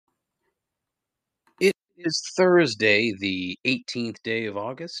Is Thursday, the 18th day of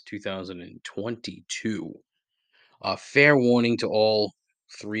August, 2022. Fair warning to all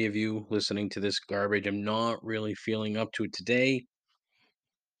three of you listening to this garbage. I'm not really feeling up to it today.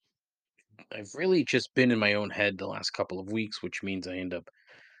 I've really just been in my own head the last couple of weeks, which means I end up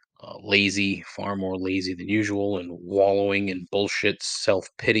lazy, far more lazy than usual, and wallowing in bullshit self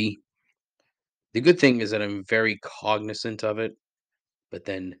pity. The good thing is that I'm very cognizant of it, but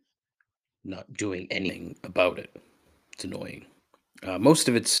then not doing anything about it. It's annoying. Most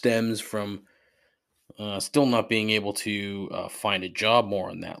of it stems from still not being able to find a job. More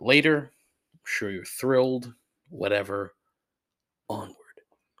on that later. I'm sure you're thrilled. Whatever. Onward.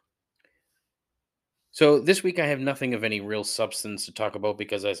 So this week I have nothing of any real substance to talk about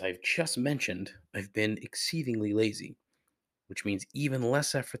because, as I've just mentioned, I've been exceedingly lazy, which means even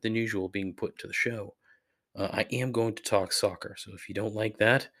less effort than usual being put to the show. I am going to talk soccer, so if you don't like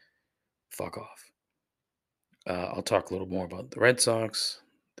that, fuck off. I'll talk a little more about the Red Sox,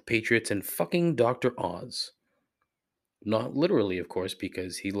 the Patriots, and fucking Dr. Oz. Not literally, of course,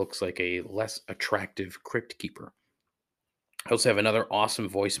 because he looks like a less attractive crypt keeper. I also have another awesome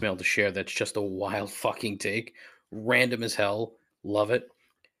voicemail to share that's just a wild fucking take. Random as hell. Love it.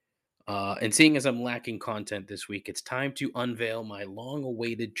 And seeing as I'm lacking content this week, it's time to unveil my long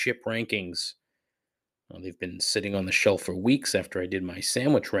awaited chip rankings. They've been sitting on the shelf for weeks after I did my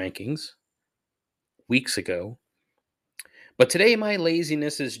sandwich rankings weeks ago. But today, my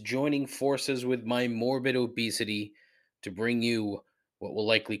laziness is joining forces with my morbid obesity to bring you what will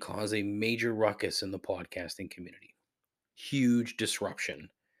likely cause a major ruckus in the podcasting community. Huge disruption,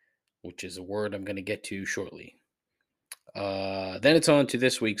 which is a word I'm going to get to shortly. Then it's on to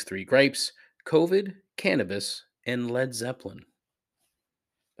this week's three gripes: COVID, cannabis, and Led Zeppelin.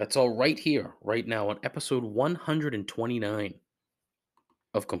 That's all right here, right now, on episode 129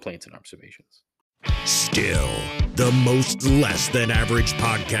 of Complaints and Observations. Still, the most less than average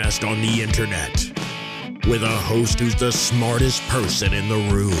podcast on the internet. With a host who's the smartest person in the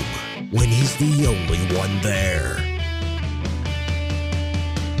room when he's the only one there.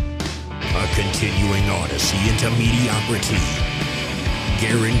 A continuing odyssey into mediocrity.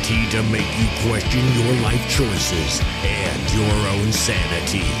 Guaranteed to make you question your life choices and your own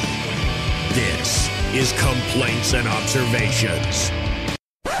sanity. This is Complaints and Observations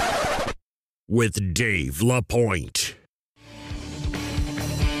with Dave LaPointe.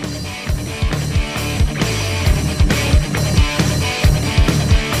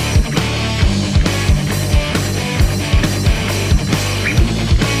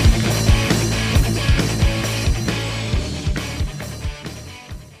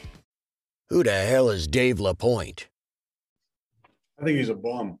 Who the hell is Dave LaPointe? I think he's a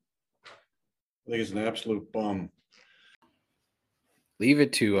bum. I think he's an absolute bum. Leave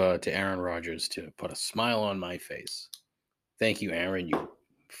it to Aaron Rodgers to put a smile on my face. Thank you, Aaron, you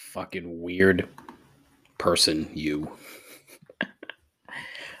fucking weird person, you.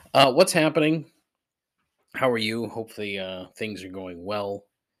 What's happening? How are you? Hopefully things are going well.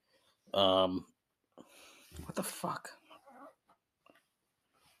 What the fuck?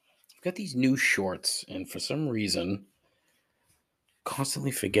 I've got these new shorts, and for some reason,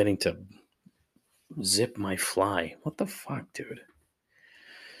 constantly forgetting to zip my fly. What the fuck, dude?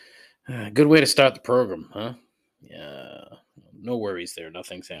 Good way to start the program, huh? Yeah, no worries there.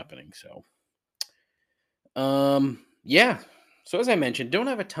 Nothing's happening. So, yeah. So as I mentioned, don't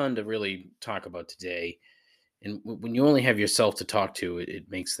have a ton to really talk about today. And when you only have yourself to talk to,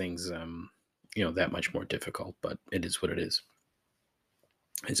 it makes things, that much more difficult. But it is what it is.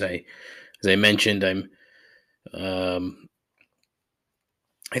 As I mentioned, I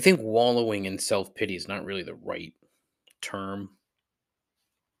think wallowing in self pity is not really the right term.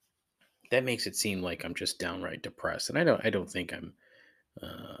 That makes it seem like I'm just downright depressed, and I don't think I'm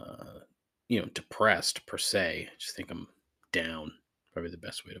depressed per se. I just think I'm down, probably the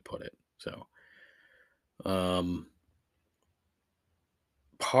best way to put it. So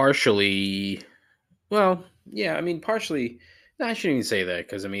partially, well, yeah, I mean partially. No, I shouldn't even say that,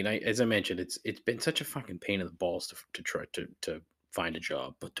 because I mean, as I mentioned, it's been such a fucking pain in the balls to try to find a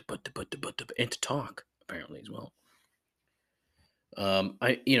job, and to talk apparently as well. I'm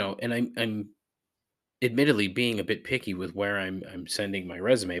admittedly being a bit picky with where I'm sending my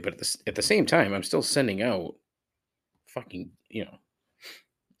resume, but at the same time, I'm still sending out fucking,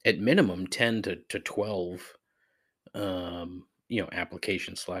 at minimum 10 to 12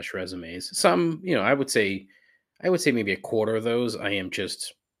 applications / resumes. Some, I would say maybe a quarter of those I am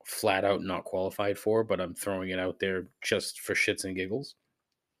just flat out not qualified for, but I'm throwing it out there just for shits and giggles.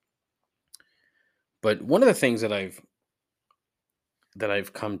 But one of the things that I've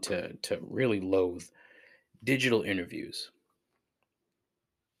come to really loathe digital interviews.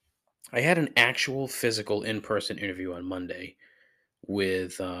 I had an actual physical in-person interview on Monday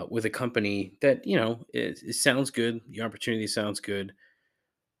with a company that it sounds good. The opportunity sounds good.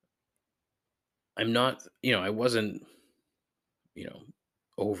 I'm not, I wasn't, you know,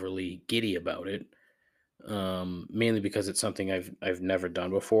 overly giddy about it. Mainly because it's something I've never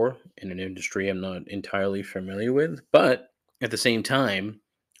done before in an industry I'm not entirely familiar with. But at the same time,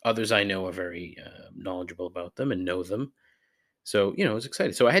 others I know are very knowledgeable about them and know them. So I was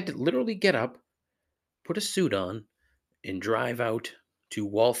excited. So I had to literally get up, put a suit on, and drive out to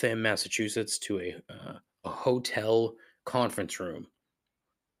Waltham, Massachusetts, to a hotel conference room,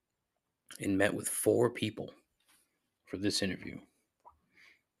 and met with four people for this interview.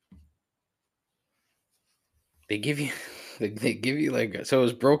 They give you they give you like, so it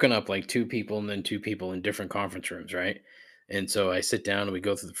was broken up like two people and then two people in different conference rooms, right? And so I sit down and we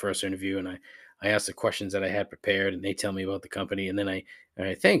go through the first interview, and I ask the questions that I had prepared, and they tell me about the company, and then all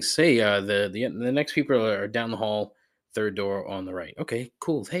right, thanks. Hey, the next people are down the hall, third door on the right. Okay,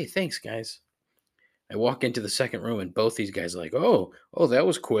 cool. Hey, thanks, guys. I walk into the second room, and both these guys are like, oh, that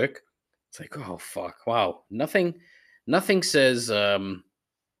was quick. It's like, oh fuck, wow. Nothing says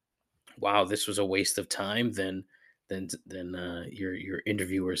wow, this was a waste of time, then your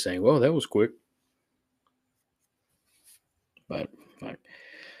interviewer saying, "Well, that was quick." But fuck.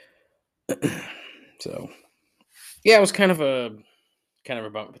 So yeah, it was kind of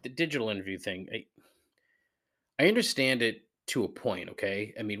about, but the digital interview thing. I understand it to a point.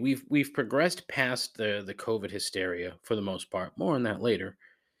 Okay, I mean we've progressed past the COVID hysteria for the most part. More on that later.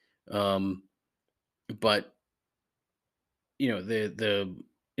 Um, but the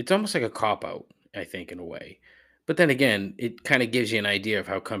it's almost like a cop out, I think, in a way. But then again, it kind of gives you an idea of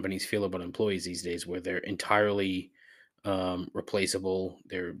how companies feel about employees these days, where they're entirely replaceable.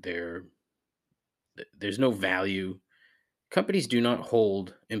 There's no value. Companies do not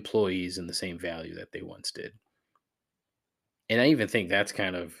hold employees in the same value that they once did. And I even think that's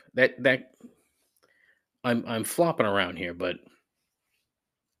kind of that I'm flopping around here, but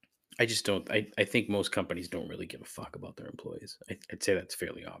I just don't. I think most companies don't really give a fuck about their employees. I'd say that's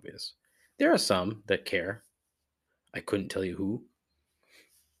fairly obvious. There are some that care. I couldn't tell you who,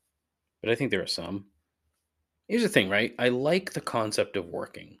 but I think there are some. Here's the thing, right? I like the concept of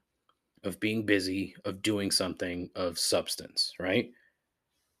working, of being busy, of doing something of substance, right?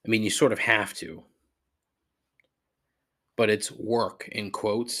 I mean, you sort of have to, but it's work in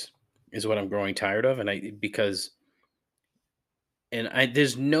quotes is what I'm growing tired of, and I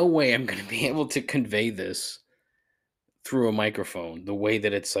there's no way I'm going to be able to convey this through a microphone the way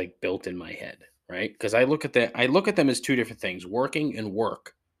that it's like built in my head, right? Because I look at them as two different things. Working and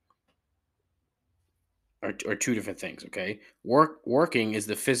work are two different things. Okay, working is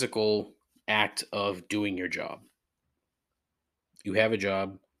the physical act of doing your job. You have a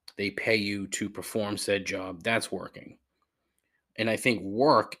job, they pay you to perform said job. That's working. And I think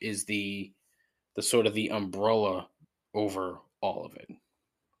work is the sort of the umbrella over all of it.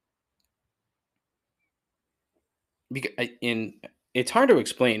 Because in It's hard to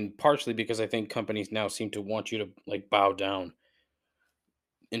explain, partially because I think companies now seem to want you to like bow down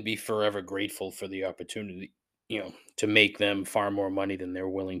and be forever grateful for the opportunity, to make them far more money than they're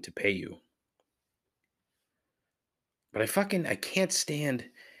willing to pay you. But I can't stand,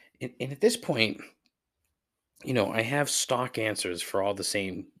 and at this point, I have stock answers for all the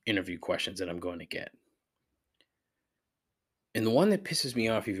same interview questions that I'm going to get. And the one that pisses me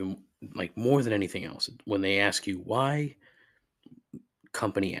off even like more than anything else, when they ask you why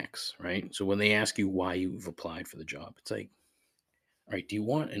company X, right? So when they ask you why you've applied for the job, it's like, all right, do you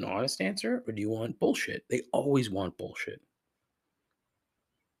want an honest answer or do you want bullshit? They always want bullshit.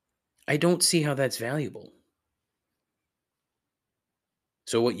 I don't see how that's valuable.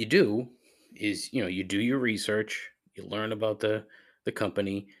 So what you do is, you do your research, you learn about the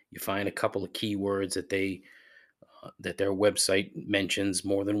company, you find a couple of keywords that their website mentions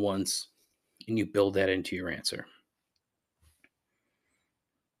more than once, and you build that into your answer.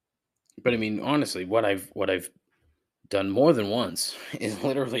 But I mean, honestly, what I've done more than once is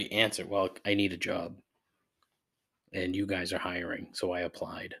literally answer, well, I need a job and you guys are hiring, so I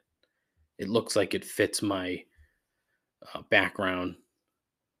applied. It looks like it fits my background.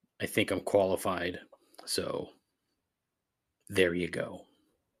 I think I'm qualified. So there you go.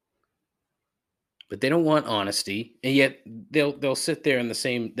 But they don't want honesty, and yet they'll sit there in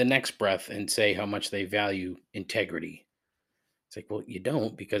the next breath and say how much they value integrity. It's like, well, you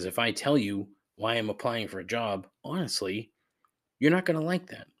don't, because if I tell you why I'm applying for a job, honestly, you're not going to like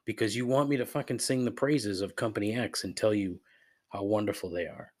that because you want me to fucking sing the praises of company X and tell you how wonderful they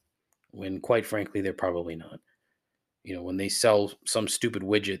are. when quite frankly, they're probably not. When they sell some stupid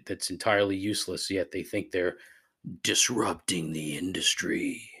widget that's entirely useless, yet they think they're disrupting the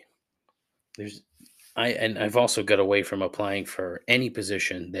industry. There's I've also got away from applying for any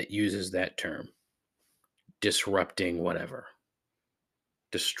position that uses that term. Disrupting whatever.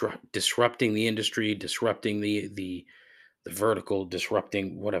 Disrupting the industry, disrupting the vertical,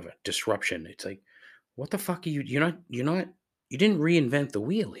 disrupting whatever. Disruption. It's like, what the fuck are you you didn't reinvent the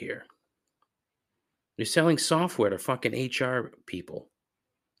wheel here. You're selling software to fucking HR people.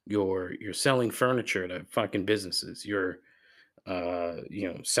 You're selling furniture to fucking businesses. You're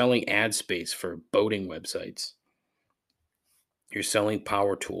selling ad space for boating websites. You're selling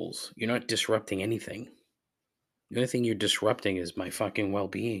power tools. You're not disrupting anything. The only thing you're disrupting is my fucking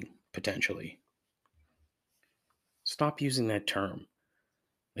well-being, potentially. Stop using that term.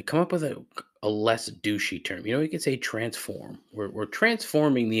 Like, come up with a less douchey term. You could say transform. We're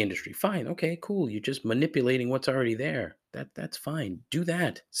transforming the industry. Fine. Okay, cool. You're just manipulating what's already there. That's fine. Do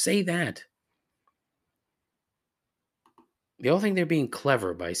that. Say that. The only thing they're being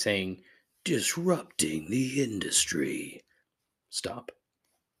clever by saying disrupting the industry. Stop.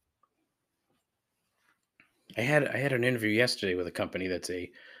 I had an interview yesterday with a company that's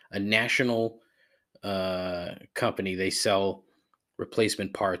a national company. They sell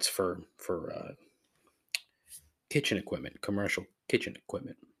replacement parts for kitchen equipment, commercial kitchen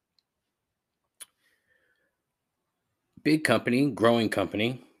equipment. Big company, growing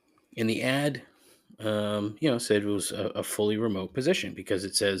company. In the ad, said it was a fully remote position because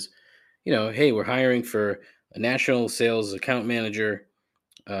it says, hey, we're hiring for a national sales account manager.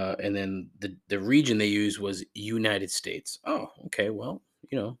 And then the region they used was United States. Oh, okay. Well,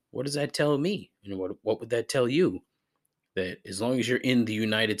 what does that tell me? What would that tell you? That as long as you're in the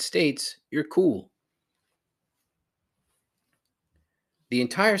United States, you're cool. The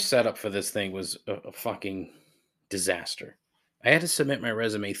entire setup for this thing was a fucking disaster. I had to submit my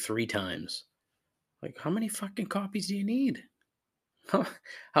resume 3 times. Like, how many fucking copies do you need?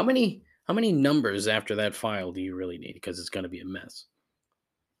 How many numbers after that file do you really need? Because it's going to be a mess.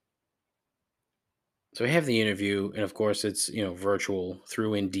 So I have the interview, and of course it's virtual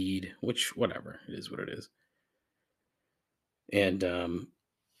through Indeed, which whatever, it is what it is. And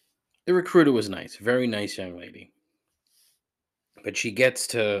the recruiter was nice, very nice young lady. But she gets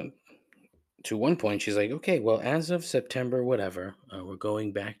to one point, she's like, okay, well, as of September, whatever, we're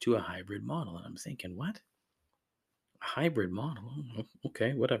going back to a hybrid model. And I'm thinking, what? A hybrid model?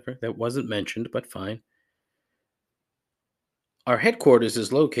 Okay, whatever. That wasn't mentioned, but fine. Our headquarters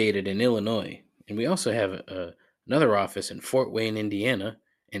is located in Illinois, and we also have another office in Fort Wayne, Indiana,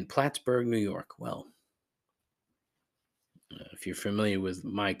 and Plattsburgh, New York. Well, if you're familiar with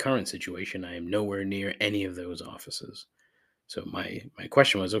my current situation, I am nowhere near any of those offices. So my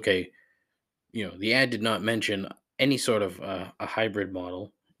question was, okay, the ad did not mention any sort of a hybrid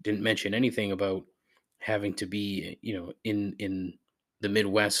model. Didn't mention anything about having to be, in the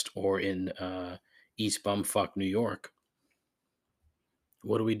Midwest or in East Bumfuck, New York.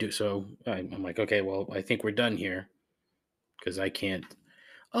 What do we do? So I'm like, okay, well, I think we're done here because I can't.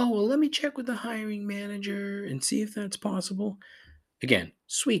 Oh, well, let me check with the hiring manager and see if that's possible. Again,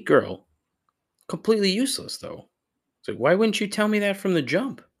 sweet girl, completely useless though. So why wouldn't you tell me that from the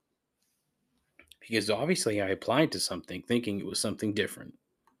jump? Because obviously I applied to something thinking it was something different.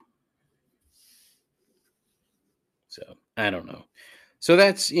 So I don't know. So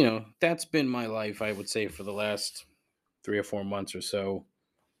that's been my life, I would say, for the last 3 or 4 months or so.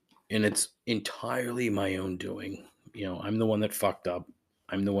 And it's entirely my own doing. I'm the one that fucked up.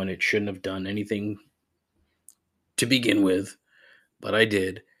 I'm the one that shouldn't have done anything to begin with, but I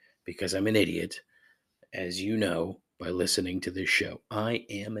did because I'm an idiot, as you know by listening to this show. I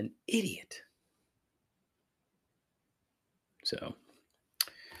am an idiot. So,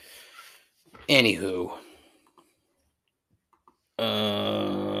 anywho,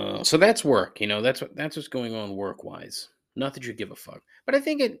 so that's work. That's what's going on work wise. Not that you give a fuck, but I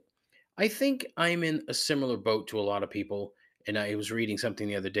think I'm in a similar boat to a lot of people. And I was reading something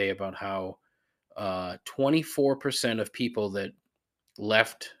the other day about how 24% of people that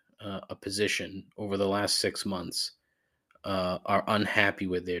left a position over the last 6 months are unhappy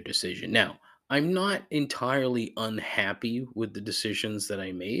with their decision. Now, I'm not entirely unhappy with the decisions that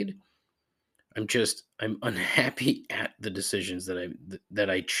I made. I'm unhappy at the decisions that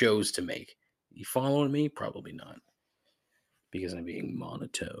I chose to make. You following me? Probably not, because I'm being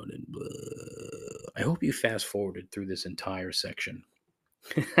monotone and blah. I hope you fast forwarded through this entire section.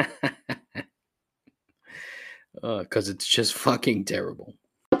 Because it's just fucking terrible.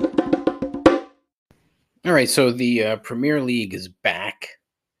 All right, so the Premier League is back.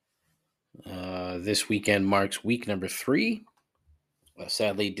 This weekend marks week number 3.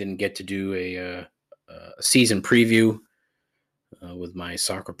 Sadly, didn't get to do a season preview with my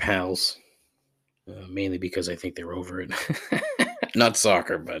soccer pals, mainly because I think they're over it. Not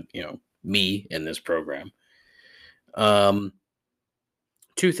soccer, but me in this program. Um,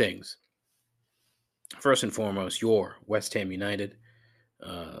 Two things. First and foremost, your West Ham United.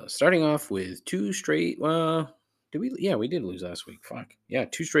 Starting off with 2 straight. Did we? Yeah, we did lose last week. Fuck. Yeah,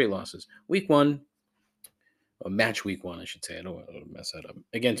 2 straight losses. Week 1, match week 1, I should say. I don't want to mess that up.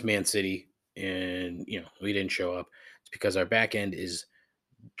 Against Man City, and we didn't show up. It's because our back end is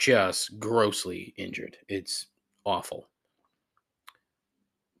just grossly injured. It's awful.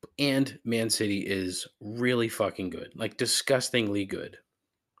 And Man City is really fucking good, like disgustingly good.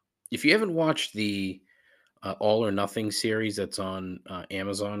 If you haven't watched the All or Nothing series that's on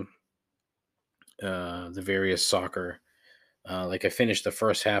Amazon, the various soccer. Like I finished the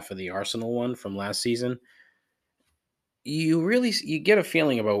first half of the Arsenal one from last season. You get a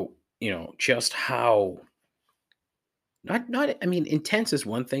feeling about just how not I mean intense is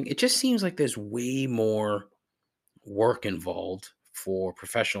one thing. It just seems like there's way more work involved for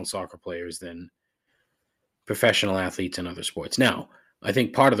professional soccer players than professional athletes in other sports. Now, I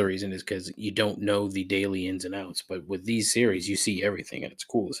think part of the reason is because you don't know the daily ins and outs, but with these series, you see everything and it's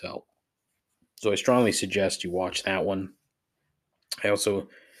cool as hell. So I strongly suggest you watch that one. I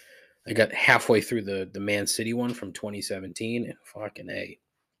got halfway through the Man City one from 2017, and fucking A.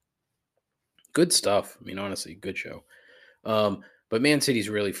 Good stuff. I mean, honestly, good show. But Man City's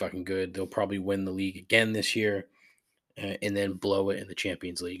really fucking good. They'll probably win the league again this year, and then blow it in the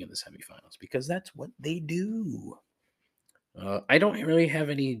Champions League in the semifinals, because that's what they do. I don't really have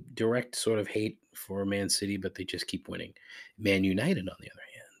any direct sort of hate for Man City, but they just keep winning. Man United, on the other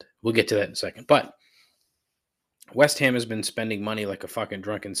hand, we'll get to that in a second. But West Ham has been spending money like a fucking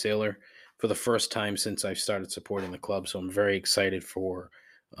drunken sailor for the first time since I've started supporting the club. So I'm very excited for,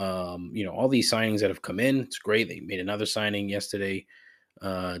 all these signings that have come in. It's great. They made another signing yesterday,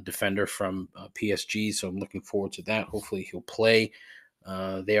 defender from PSG. So I'm looking forward to that. Hopefully he'll play.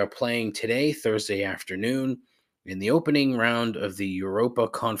 They are playing today, Thursday afternoon, in the opening round of the Europa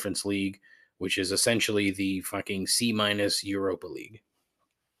Conference League, which is essentially the fucking C- Europa League.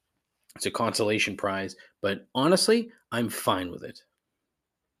 It's a consolation prize, but honestly, I'm fine with it.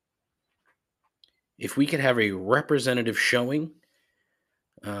 If we could have a representative showing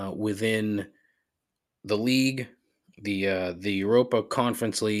within the league, the Europa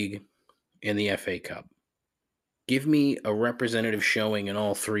Conference League, and the FA Cup, give me a representative showing in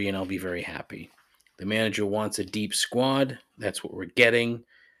all 3, and I'll be very happy. The manager wants a deep squad. That's what we're getting.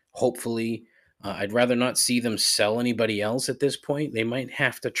 Hopefully, I'd rather not see them sell anybody else at this point. They might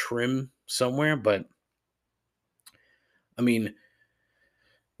have to trim somewhere, but I mean,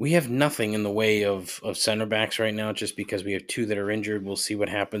 we have nothing in the way of center backs right now, just because we have 2 that are injured. We'll see what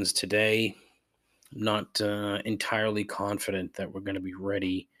happens today. I'm not entirely confident that we're going to be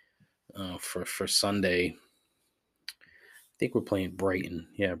ready for Sunday. I think we're playing Brighton.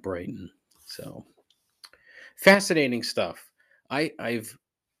 Yeah, Brighton. So fascinating stuff. I've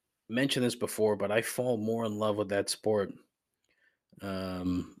mentioned this before, but I fall more in love with that sport.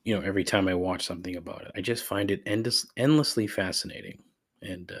 Every time I watch something about it, I just find it endlessly fascinating,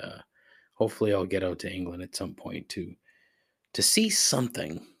 and hopefully, I'll get out to England at some point to see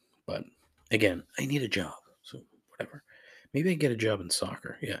something. But again, I need a job, so whatever. Maybe I get a job in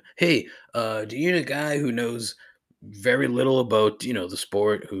soccer. Yeah. Hey, do you know a guy who knows very little about the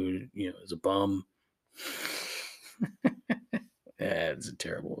sport, who is a bum? It's a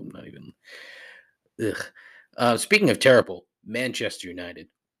terrible. I'm not even. Ugh. Speaking of terrible, Manchester United.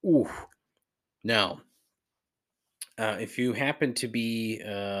 Ooh. Now, if you happen to be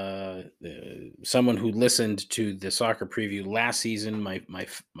someone who listened to the soccer preview last season,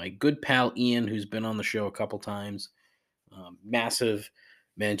 my good pal Ian, who's been on the show a couple times, massive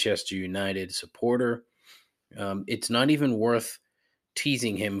Manchester United supporter. It's not even worth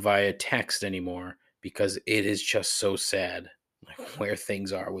teasing him via text anymore, because it is just so sad, like, where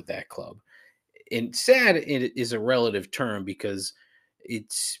things are with that club. And sad, it is a relative term, because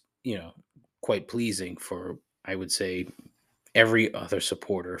it's quite pleasing for, I would say, every other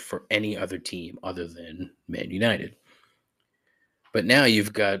supporter for any other team other than Man United. But now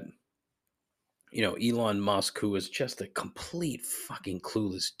you've got Elon Musk, who is just a complete fucking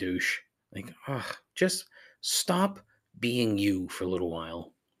clueless douche. Like, just stop being you for a little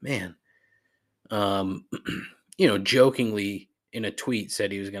while, man. Jokingly in a tweet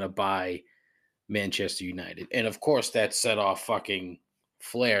said he was going to buy Manchester United. And of course, that set off fucking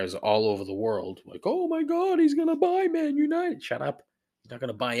flares all over the world. Like, oh my God, he's going to buy Man United. Shut up. not going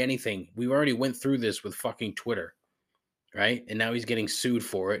to buy anything. We already went through this with fucking Twitter, right? And now he's getting sued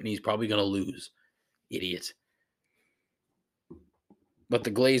for it, and he's probably going to lose. Idiot. But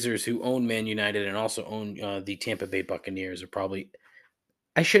the Glazers, who own Man United and also own the Tampa Bay Buccaneers, are probably,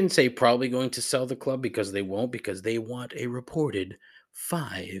 I shouldn't say probably going to sell the club because they won't, because they want a reported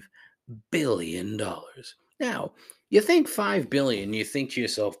 $5 billion. Now, you think $5 billion, you think to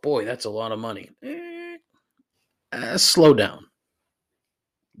yourself, boy, that's a lot of money. Slow down.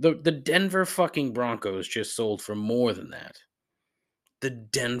 The Denver fucking Broncos just sold for more than that. The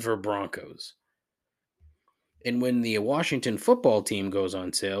Denver Broncos. And when the Washington football team goes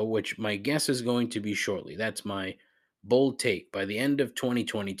on sale, which my guess is going to be shortly, that's my bold take. By the end of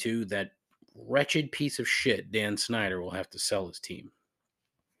 2022, that wretched piece of shit, Dan Snyder, will have to sell his team.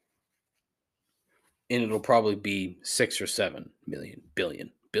 And it'll probably be 6 or 7 million,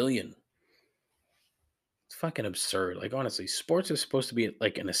 billion. It's fucking absurd. Like, honestly, sports is supposed to be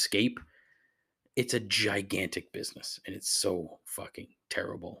like an escape. It's a gigantic business, and it's so fucking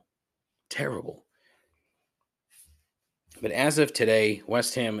terrible. Terrible. But as of today,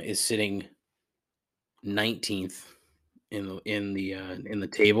 West Ham is sitting 19th in the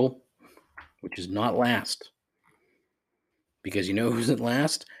table, which is not last. Because you know who's at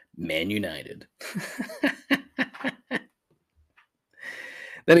last? Man United.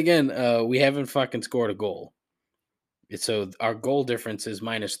 Then again, we haven't fucking scored a goal. So our goal difference is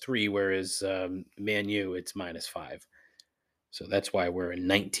 -3, whereas Man U, it's -5. So that's why we're in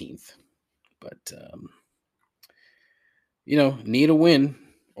 19th. But, need a win.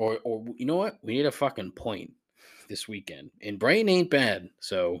 Or you know what? We need a fucking point this weekend. And Brighton ain't bad.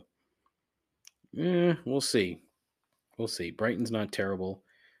 So, we'll see. We'll see. Brighton's not terrible.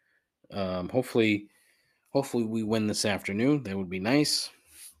 Hopefully we win this afternoon. That would be nice.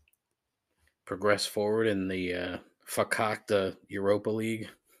 Progress forward in the Fakakta Europa League.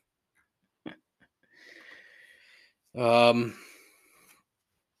 But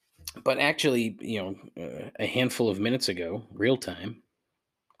actually, a handful of minutes ago, real time,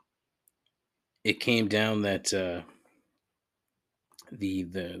 it came down that the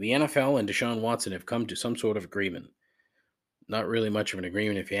NFL and Deshaun Watson have come to some sort of agreement. Not really much of an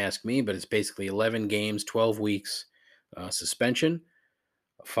agreement, if you ask me, but it's basically 11 games, 12 weeks suspension,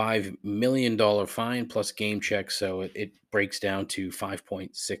 a $5 million fine plus game check. So it breaks down to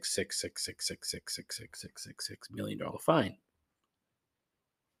 $5.66666666666 million fine.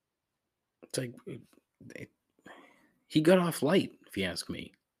 It's like he got off light, if you ask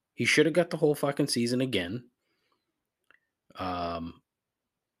me. He should have got the whole fucking season again.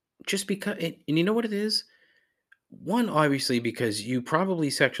 Just because, and you know what it is? One, obviously, because you probably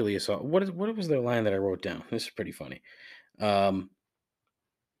sexually assault. What was the line that I wrote down? This is pretty funny.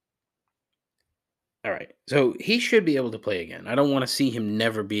 All right, so he should be able to play again. I don't want to see him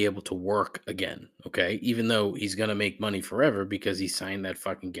never be able to work again. Okay, even though he's gonna make money forever because he signed that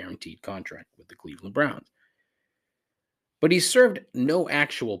fucking guaranteed contract with the Cleveland Browns. But he served no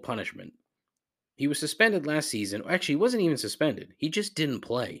actual punishment. He was suspended last season. Actually, he wasn't even suspended. He just didn't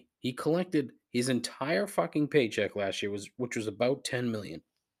play. He collected his entire fucking paycheck last year, which was about $10 million.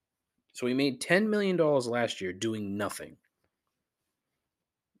 So he made $10 million last year doing nothing.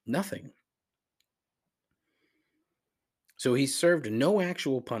 Nothing. So he served no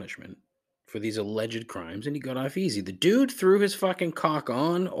actual punishment for these alleged crimes, and he got off easy. The dude threw his fucking cock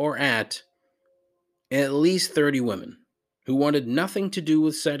on or at least 30 women who wanted nothing to do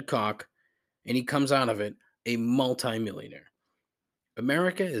with said cock, and he comes out of it a multimillionaire.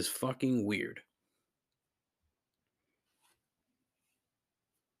 America is fucking weird.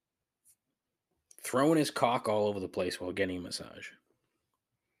 Throwing his cock all over the place while getting a massage.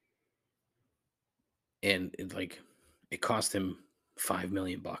 And it cost him $5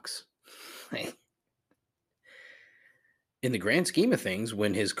 million. In the grand scheme of things,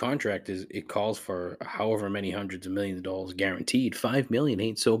 when his contract it calls for however many hundreds of millions of dollars guaranteed, $5 million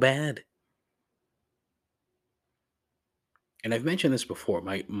ain't so bad. And I've mentioned this before.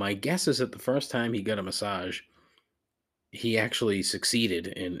 My guess is that the first time he got a massage, he actually succeeded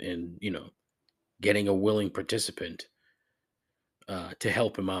in getting a willing participant to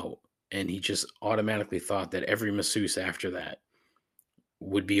help him out. And he just automatically thought that every masseuse after that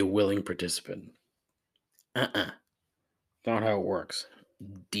would be a willing participant. Not how it works.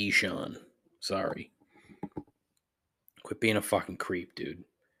 Deshaun. Sorry. Quit being a fucking creep, dude.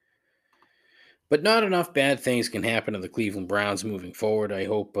 But not enough bad things can happen to the Cleveland Browns moving forward. I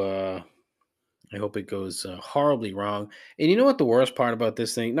hope it goes horribly wrong. And you know what the worst part about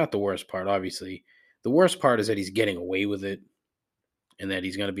this thing? Not the worst part, obviously. The worst part is that he's getting away with it, and that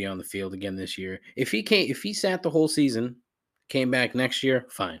he's going to be on the field again this year. If he sat the whole season, Came back next year,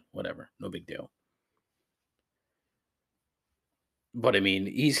 fine, whatever, no big deal. But I mean,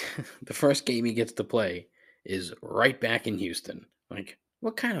 he's the first game he gets to play is right back in Houston. Like,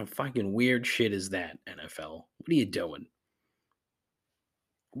 what kind of fucking weird shit is that, NFL? What are you doing?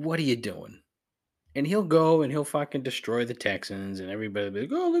 What are you doing? And he'll go and he'll fucking destroy the Texans, and everybody will be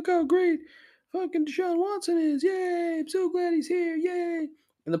like, oh, look how great fucking Deshaun Watson is. Yay. I'm so glad he's here. Yay.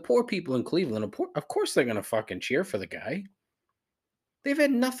 And the poor people in Cleveland, of course, they're going to fucking cheer for the guy. They've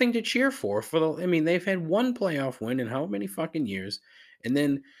had nothing to cheer for I mean, they've had one playoff win in how many fucking years. And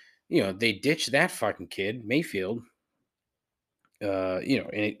then, they ditched that fucking kid, Mayfield,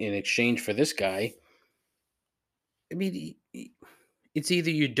 in exchange for this guy. I mean, it's either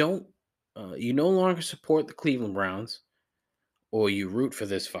you no longer support the Cleveland Browns or you root for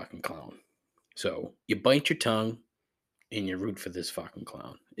this fucking clown. So you bite your tongue and you root for this fucking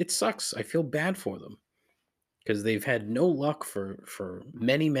clown. It sucks. I feel bad for them because they've had no luck for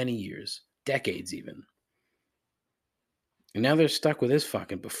many, many years, decades even. And now they're stuck with this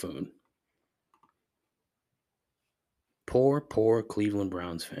fucking buffoon. Poor, poor Cleveland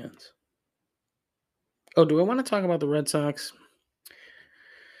Browns fans. Oh, do I want to talk about the Red Sox?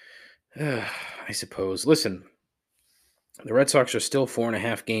 I suppose. Listen, the Red Sox are still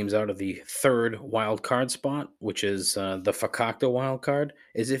 4.5 games out of the third wild card spot, which is the Fakakta wild card.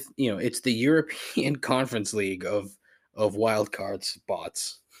 As if it's the European Conference League of wild card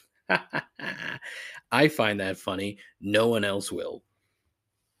spots. I find that funny. No one else will.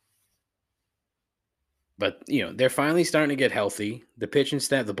 But they're finally starting to get healthy. The pitching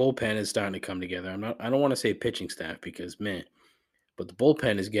staff, the bullpen is starting to come together. I don't want to say pitching staff because man, but the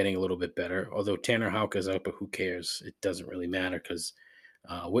bullpen is getting a little bit better. Although Tanner Houck is up, but who cares? It doesn't really matter because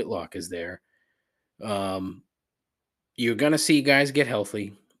Whitlock is there. You're gonna see guys get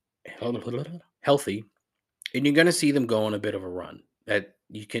healthy, and you're gonna see them go on a bit of a run. That's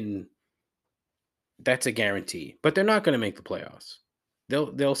a guarantee. But they're not gonna make the playoffs.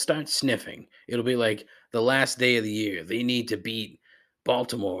 They'll start sniffing. It'll be like the last day of the year. They need to beat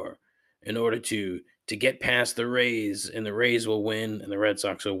Baltimore in order to get past the Rays, and the Rays will win, and the Red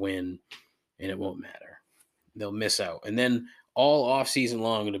Sox will win, and it won't matter. They'll miss out. And then all off season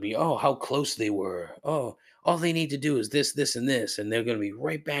long, it'll be, oh, how close they were. Oh, all they need to do is this, this, and this, and they're going to be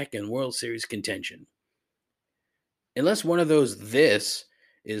right back in World Series contention. Unless one of those this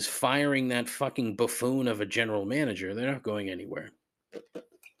is firing that fucking buffoon of a general manager, they're not going anywhere.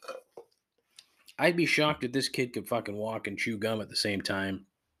 I'd be shocked if this kid could fucking walk and chew gum at the same time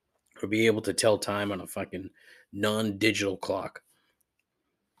or be able to tell time on a fucking non-digital clock.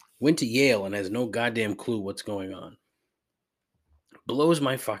 Went to Yale and has no goddamn clue what's going on. Blows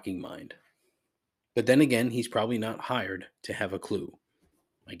my fucking mind. But then again, he's probably not hired to have a clue.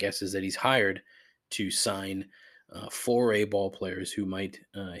 My guess is that he's hired to sign 4A ball players who might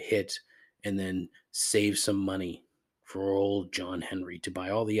hit and then save some money for old John Henry to buy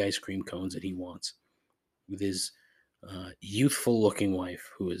all the ice cream cones that he wants with his youthful-looking wife,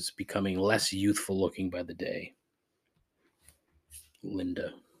 who is becoming less youthful-looking by the day.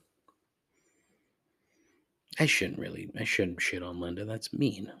 Linda. I shouldn't shit on Linda. That's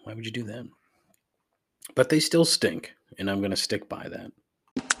mean. Why would you do that? But they still stink, and I'm going to stick by that.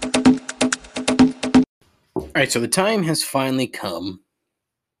 All right, so the time has finally come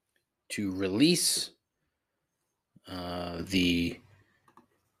to release the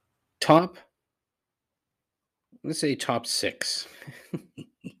top, let's say top 6.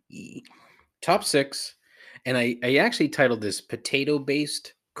 Top 6, and I actually titled this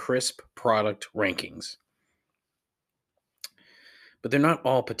Potato-Based Crisp Product Rankings. But they're not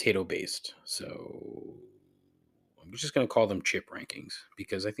all potato-based, so I'm just going to call them chip rankings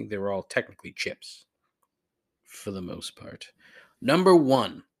because I think they were all technically chips for the most part. Number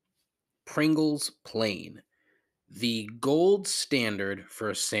 1, Pringles Plain, the gold standard for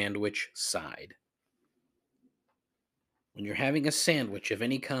a sandwich side. When you're having a sandwich of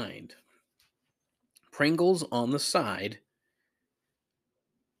any kind, Pringles on the side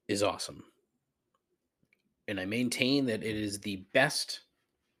is awesome. And I maintain that it is the best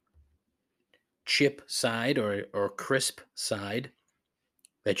chip side or crisp side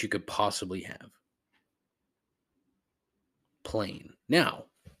that you could possibly have. Plain. Now,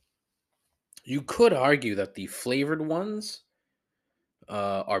 you could argue that the flavored ones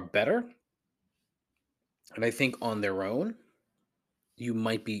are better. And I think on their own, you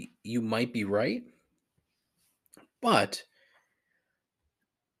might be right. But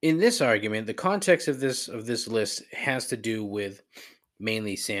in this argument, the context of this list has to do with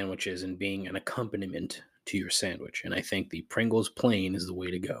mainly sandwiches and being an accompaniment to your sandwich. And I think the Pringles Plain is the way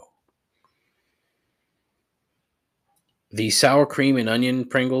to go. The sour cream and onion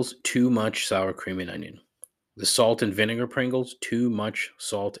Pringles, too much sour cream and onion. The salt and vinegar Pringles, too much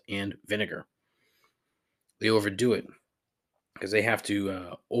salt and vinegar. They overdo it because they have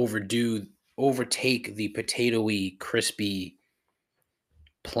to overtake the potatoey, crispy,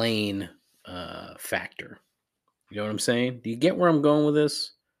 plain factor. You know what I'm saying? Do you get where I'm going with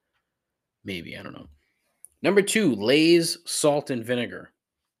this? Maybe, I don't know. Number 2, Lay's salt and vinegar.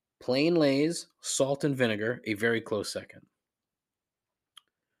 Plain Lay's, salt and vinegar, a very close second.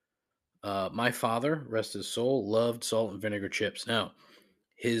 My father, rest his soul, loved salt and vinegar chips. Now,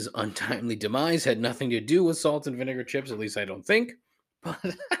 his untimely demise had nothing to do with salt and vinegar chips, at least I don't think. But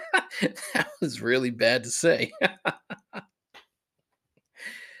that was really bad to say.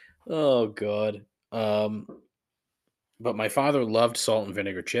 Oh, God. But my father loved salt and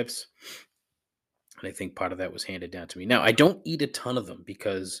vinegar chips. And I think part of that was handed down to me. Now, I don't eat a ton of them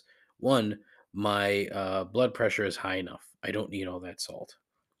because, one, my blood pressure is high enough. I don't need all that salt.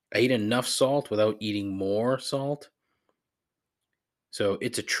 I eat enough salt without eating more salt. So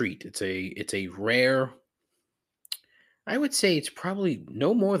it's a treat. It's a rare. I would say it's probably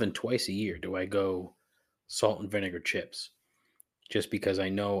no more than twice a year do I go salt and vinegar chips, just because I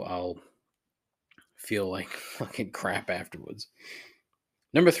know I'll feel like fucking crap afterwards.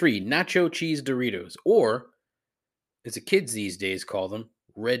 Number 3, nacho cheese Doritos, or as the kids these days call them,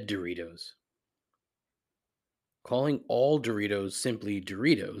 red Doritos. Calling all Doritos simply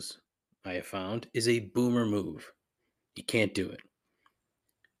Doritos, I have found, is a boomer move. You can't do it.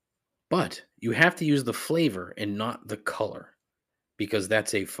 But you have to use the flavor and not the color, because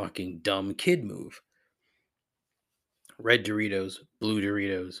that's a fucking dumb kid move. Red Doritos, blue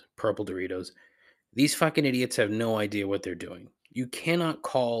Doritos, purple Doritos. These fucking idiots have no idea what they're doing. You cannot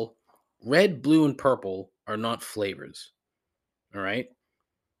call red, blue, and purple are not flavors. All right?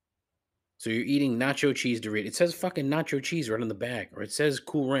 So you're eating nacho cheese Doritos. It says fucking nacho cheese right on the bag, or it says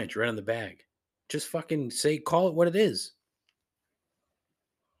Cool Ranch right on the bag. Just fucking call it what it is.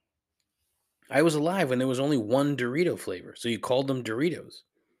 I was alive when there was only one Dorito flavor, so you called them Doritos.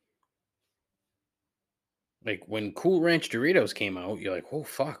 Like when Cool Ranch Doritos came out, you're like, oh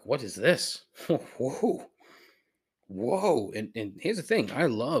fuck, what is this? Whoa. Whoa. And here's the thing, I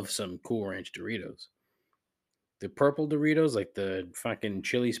love some Cool Ranch Doritos. The purple Doritos, like the fucking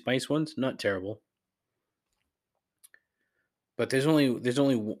chili spice ones, not terrible. But there's only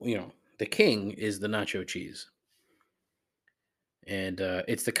the king is the nacho cheese. And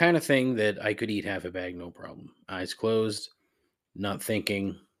it's the kind of thing that I could eat half a bag, no problem. Eyes closed, not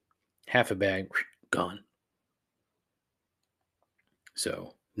thinking, half a bag, gone.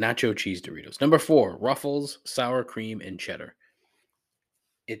 So, nacho cheese Doritos. Number 4, Ruffles, sour cream, and cheddar.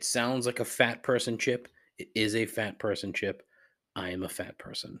 It sounds like a fat person chip. It is a fat person chip. I am a fat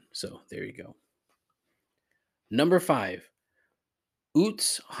person. So, there you go. Number 5,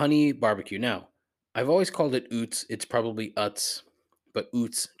 Oots Honey Barbecue. Now, I've always called it Oots. It's probably Utz, but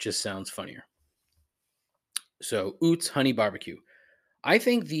Oots just sounds funnier. So, Oots Honey Barbecue. I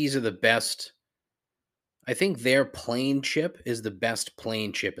think these are the best. I think their plain chip is the best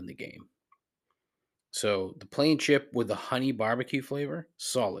plain chip in the game. So, the plain chip with the honey barbecue flavor,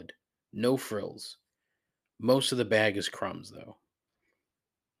 solid. No frills. Most of the bag is crumbs, though.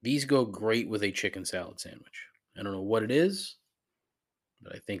 These go great with a chicken salad sandwich. I don't know what it is,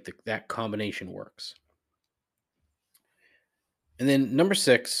 but I think that combination works. And then number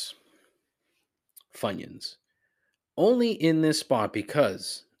 6, Funyuns. Only in this spot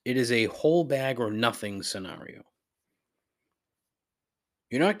because it is a whole bag or nothing scenario.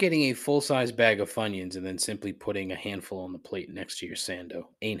 You're not getting a full-size bag of Funyuns and then simply putting a handful on the plate next to your Sando.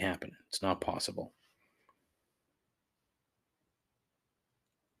 Ain't happening. It's not possible.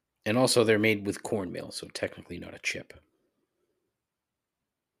 And also, they're made with cornmeal, so technically not a chip.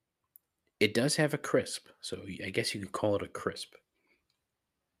 It does have a crisp, so I guess you could call it a crisp.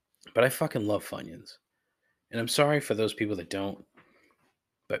 But I fucking love Funyuns. And I'm sorry for those people that don't.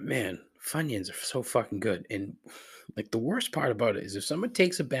 But man, Funyuns are so fucking good. And like the worst part about it is if someone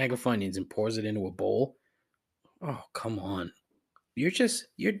takes a bag of Funyuns and pours it into a bowl, oh, come on. You're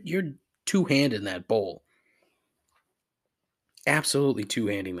two-handing that bowl. Absolutely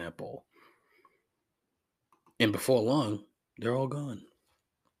two-handing that bowl. And before long, they're all gone.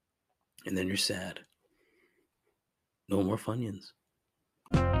 And then you're sad. No more Funyuns.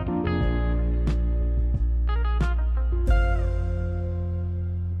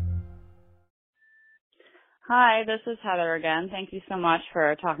 Hi, this is Heather again. Thank you so much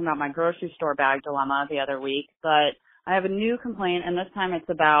for talking about my grocery store bag dilemma the other week. But I have a new complaint, and this time it's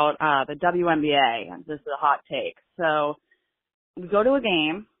about the WNBA. This is a hot take. So we go to a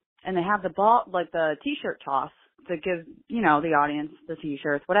game, and they have the ball, like the T-shirt toss to give, the audience the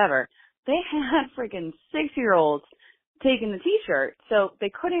t-shirts, whatever. They had freaking 6-year-olds taking the t-shirt, so they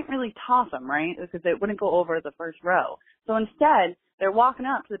couldn't really toss them, right? Because they wouldn't go over the first row. So instead, they're walking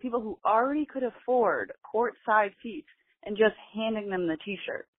up to the people who already could afford courtside seats and just handing them the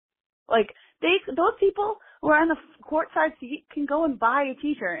t-shirt. Like, those people who are on the courtside seat can go and buy a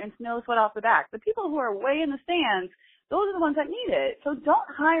t-shirt and it's no sweat off the back. The people who are way in the stands, those are the ones that need it. So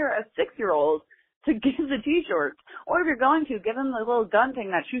don't hire a 6-year-old to give the t-shirts. Or if you're going to, give them the little gun thing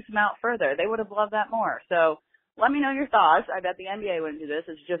that shoots them out further. They would have loved that more. So let me know your thoughts. I bet the NBA wouldn't do this.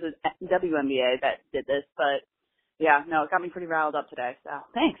 It's just the WNBA that did this. But, yeah, no, it got me pretty riled up today. So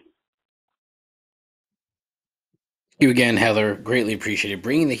thanks. You again, Heather. Greatly appreciated.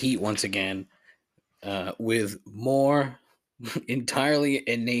 Bringing the heat once again with more entirely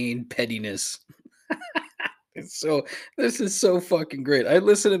inane pettiness. This is so fucking great. I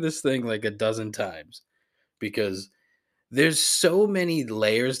listened to this thing like a dozen times because there's so many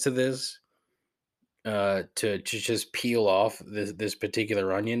layers to this to just peel off this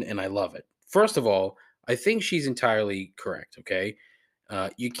particular onion, and I love it. First of all, I think she's entirely correct. Okay,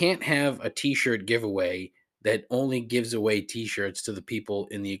 you can't have a T-shirt giveaway that only gives away T-shirts to the people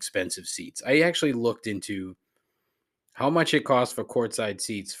in the expensive seats. I actually looked into how much it costs for courtside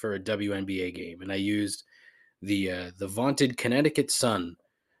seats for a WNBA game, and I used the vaunted Connecticut Sun,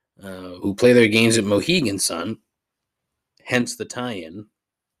 who play their games at Mohegan Sun, hence the tie-in.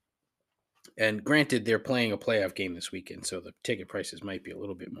 And granted, they're playing a playoff game this weekend, so the ticket prices might be a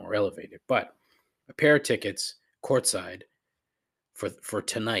little bit more elevated. But a pair of tickets courtside for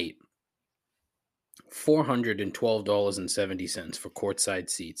tonight, $412.70 for courtside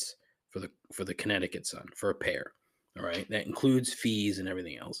seats for the Connecticut Sun for a pair. All right, that includes fees and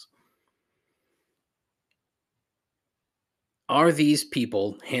everything else. Are these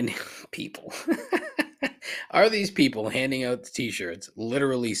people handing Are these people handing out the T-shirts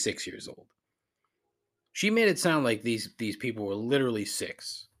literally 6 years old? She made it sound like these people were literally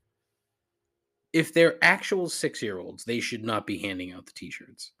 6. If they're actual 6-year-olds, they should not be handing out the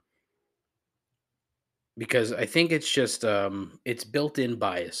T-shirts. Because I think it's just it's built-in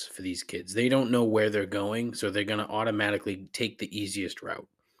bias for these kids. They don't know where they're going, so they're going to automatically take the easiest route.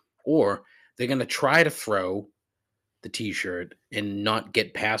 Or they're going to try to throw the T-shirt and not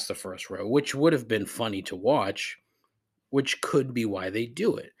get past the first row, which would have been funny to watch, which could be why they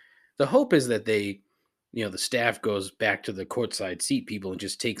do it. The hope is that the staff goes back to the courtside seat people and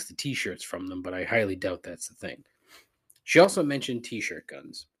just takes the T-shirts from them, but I highly doubt that's the thing. She also mentioned T-shirt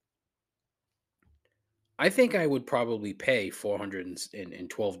guns. I think I would probably pay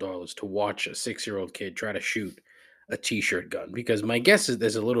 $412 to watch a 6-year-old kid try to shoot a T-shirt gun, because my guess is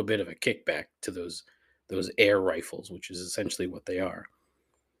there's a little bit of a kickback to those air rifles, which is essentially what they are.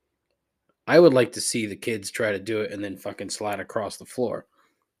 I would like to see the kids try to do it and then fucking slide across the floor.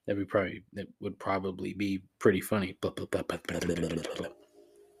 That would probably be pretty funny.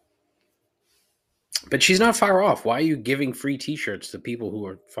 But she's not far off. Why are you giving free T-shirts to people who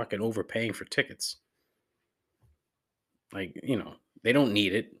are fucking overpaying for tickets? Like, they don't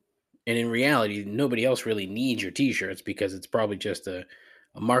need it. And in reality, nobody else really needs your T-shirts because it's probably just a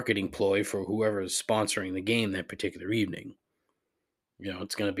marketing ploy for whoever is sponsoring the game that particular evening.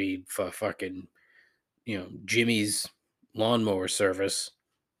 It's going to be for fucking, Jimmy's lawnmower service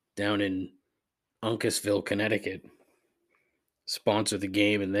down in Uncasville, Connecticut. Sponsor the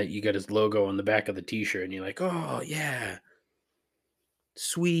game, and that you got his logo on the back of the T-shirt, and you're like, oh, yeah.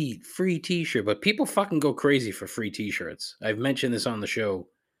 Sweet, free T-shirt. But people fucking go crazy for free T-shirts. I've mentioned this on the show.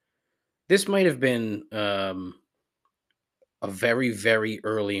 This might have been a very, very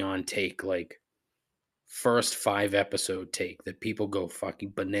early on take, like first 5-episode take, that people go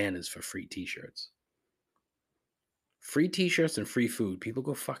fucking bananas for free T-shirts. Free T-shirts and free food. People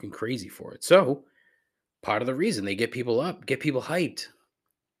go fucking crazy for it. So, part of the reason they get people up, get people hyped.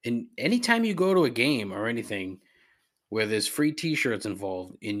 And anytime you go to a game or anything where there's free T-shirts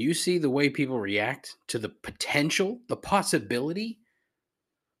involved, and you see the way people react to the possibility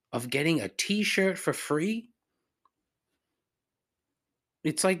of getting a T-shirt for free,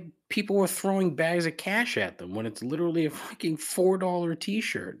 it's like people were throwing bags of cash at them when it's literally a fucking $4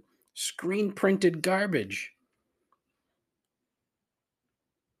 T-shirt. Screen printed garbage.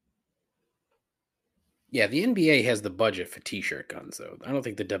 Yeah, the NBA has the budget for T-shirt guns, though. I don't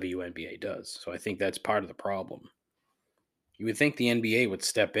think the WNBA does, so I think that's part of the problem. You would think the NBA would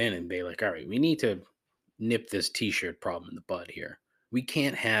step in and be like, all right, we need to nip this T-shirt problem in the bud here. We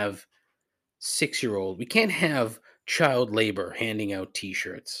can't have we can't have child labor handing out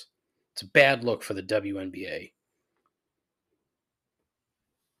T-shirts. It's a bad look for the WNBA.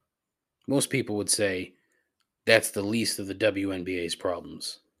 Most people would say, that's the least of the WNBA's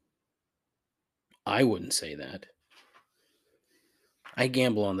problems. I wouldn't say that. I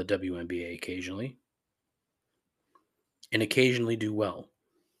gamble on the WNBA occasionally, and occasionally do well.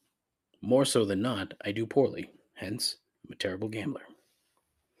 More so than not, I do poorly. Hence, I'm a terrible gambler.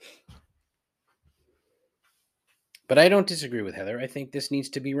 But I don't disagree with Heather. I think this needs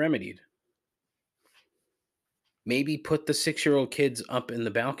to be remedied. Maybe put the 6-year-old kids up in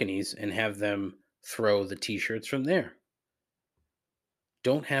the balconies and have them throw the t-shirts from there.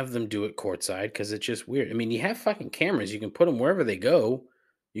 Don't have them do it courtside because it's just weird. I mean, you have fucking cameras. You can put them wherever they go.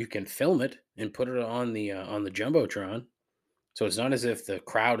 You can film it and put it on the jumbotron. So it's not as if the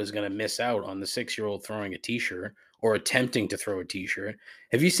crowd is going to miss out on the 6-year-old throwing a t-shirt or attempting to throw a t-shirt.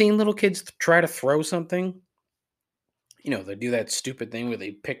 Have you seen little kids try to throw something? You know, they do that stupid thing where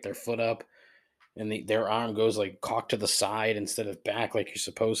they pick their foot up and their arm goes like cocked to the side instead of back like you're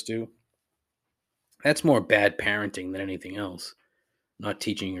supposed to. That's more bad parenting than anything else. Not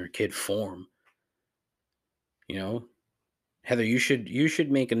teaching your kid form. You know, Heather, you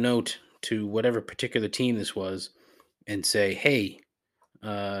should make a note to whatever particular team this was and say, hey,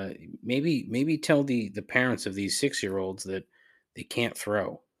 maybe tell the parents of these 6-year-olds that they can't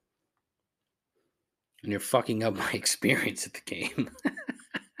throw, and you're fucking up my experience at the game.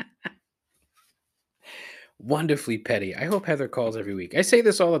 Wonderfully petty. I hope Heather calls every week. I say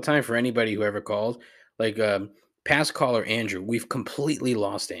this all the time for anybody who ever calls. Like past caller Andrew, we've completely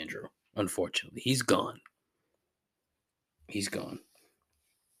lost Andrew. Unfortunately, he's gone. He's gone,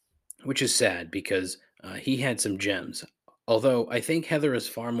 which is sad because he had some gems. Although I think Heather is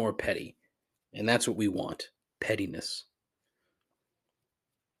far more petty, and that's what we want: pettiness.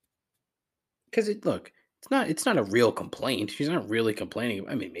 Because it's not a real complaint. She's not really complaining.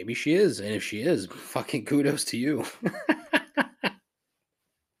 I mean, maybe she is, and if she is, fucking kudos to you.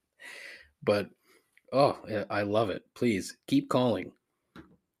 But oh, I love it. Please keep calling,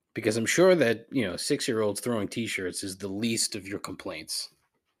 because I'm sure that 6-year-olds throwing t-shirts is the least of your complaints.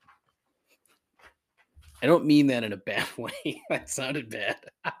 I don't mean that in a bad way. That sounded bad.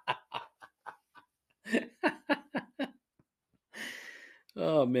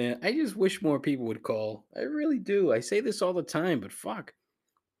 Oh man, I just wish more people would call. I really do. I say this all the time, but fuck.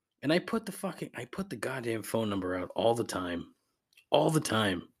 And I put the goddamn phone number out all the time. All the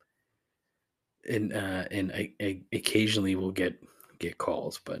time. And I occasionally will get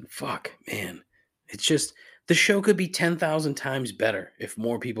calls, but fuck, man. It's just the show could be 10,000 times better if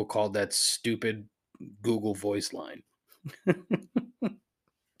more people called that stupid Google voice line.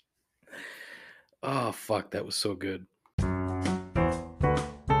 Oh fuck, that was so good.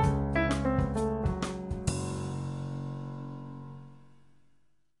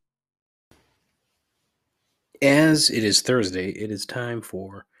 As it is Thursday, it is time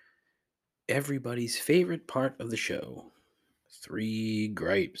for everybody's favorite part of the show. 3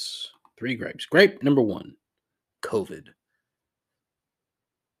 gripes. 3 gripes. Gripe number 1, COVID.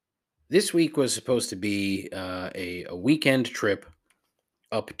 This week was supposed to be a weekend trip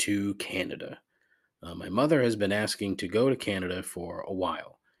up to Canada. My mother has been asking to go to Canada for a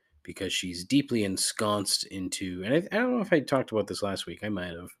while because she's deeply ensconced into, and I don't know if I talked about this last week. I might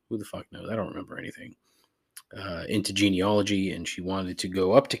have. Who the fuck knows? I don't remember anything. Into genealogy, and she wanted to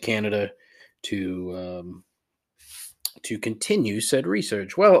go up to Canada to continue said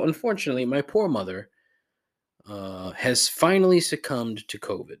research. Well, unfortunately, my poor mother has finally succumbed to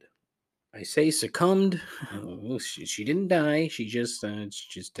COVID. I say succumbed. She didn't die. She just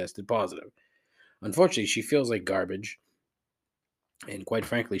tested positive. Unfortunately, she feels like garbage. And quite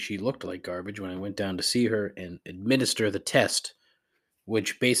frankly, she looked like garbage when I went down to see her and administer the test,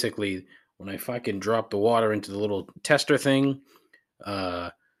 which basically, when I fucking dropped the water into the little tester thing,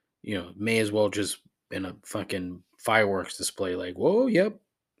 may as well just in a fucking fireworks display, like, whoa, yep,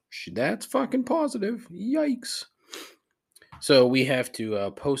 that's fucking positive. Yikes. So we have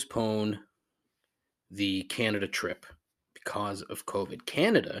to postpone the Canada trip because of COVID.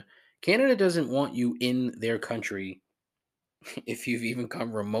 Canada doesn't want you in their country if you've even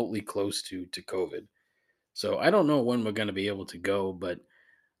come remotely close to COVID. So I don't know when we're going to be able to go, but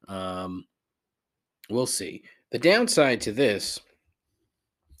we'll see. The downside to this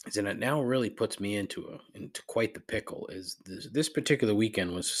is that it now really puts me into quite the pickle. Is this particular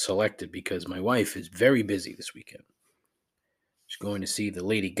weekend was selected because my wife is very busy this weekend. She's going to see the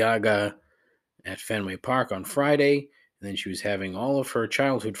Lady Gaga at Fenway Park on Friday, and then she was having all of her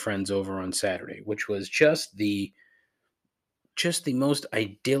childhood friends over on Saturday, which was just the most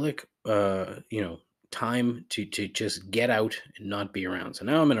idyllic time to just get out and not be around. So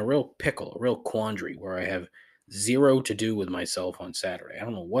now I'm in a real pickle, a real quandary where I have zero to do with myself on Saturday. I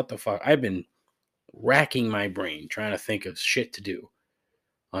don't know what the fuck. I've been racking my brain, trying to think of shit to do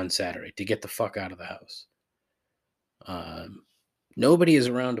on Saturday to get the fuck out of the house. Nobody is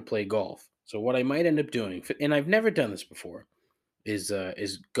around to play golf. So what I might end up doing, and I've never done this before, is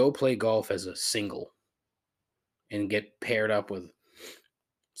go play golf as a single and get paired up with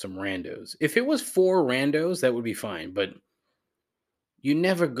some randos. If it was 4 randos, that would be fine, but you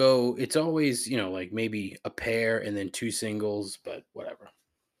never go, it's always, like maybe a pair and then 2 singles, but whatever.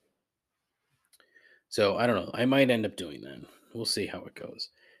 So I don't know. I might end up doing that. We'll see how it goes.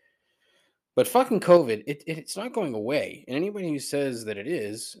 But fucking COVID, it's not going away. And anybody who says that it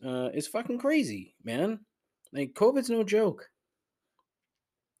is fucking crazy, man. Like, COVID's no joke.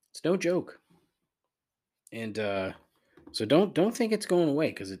 It's no joke. And so don't think it's going away,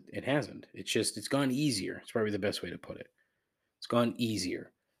 because it hasn't. It's gone easier. It's probably the best way to put it. It's gone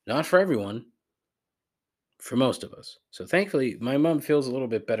easier. Not for everyone, for most of us. So thankfully, my mom feels a little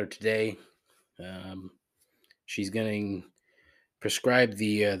bit better today. She's getting prescribed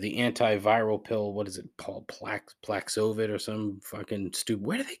the antiviral pill. What is it called? Plaxovid or some fucking stupid.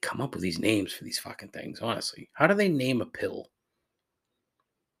 Where do they come up with these names for these fucking things? Honestly, how do they name a pill?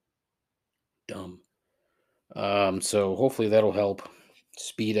 Dumb. So hopefully that'll help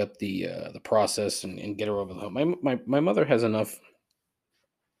speed up the process and get her over the hump. My mother has enough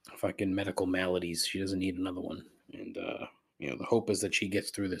fucking medical maladies. She doesn't need another one. And the hope is that she gets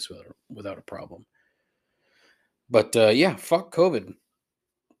through this without a problem. But yeah, fuck COVID.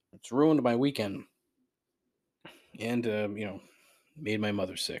 It's ruined my weekend. And made my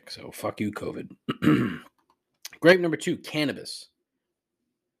mother sick. So fuck you, COVID. Gripe number 2, cannabis.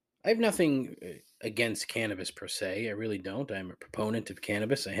 I have nothing against cannabis per se. I really don't. I'm a proponent of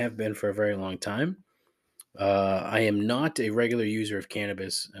cannabis. I have been for a very long time. I am not a regular user of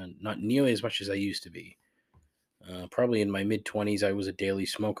cannabis, not nearly as much as I used to be. Probably in my mid-20s, I was a daily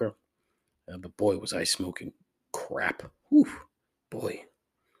smoker. But boy, was I smoking crap. Whew, boy,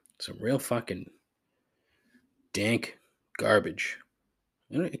 some real fucking dank garbage.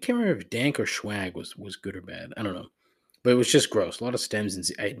 I can't remember if dank or swag was good or bad. I don't know. But it was just gross. A lot of stems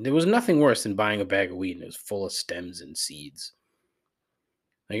and there was nothing worse than buying a bag of weed and it was full of stems and seeds.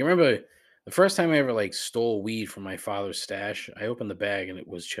 Like, I remember the first time I ever stole weed from my father's stash. I opened the bag and it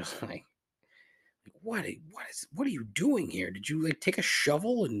was just like what are you doing here? Did you take a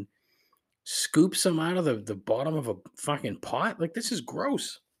shovel and scoop some out of the bottom of a fucking pot? Like, this is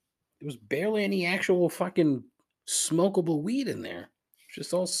gross. There was barely any actual fucking smokable weed in there. It's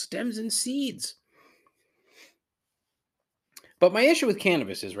just all stems and seeds. But my issue with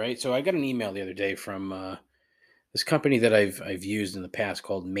cannabis is, right, so I got an email the other day from this company that I've used in the past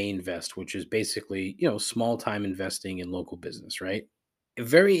called Mainvest, which is basically, small time investing in local business, right? A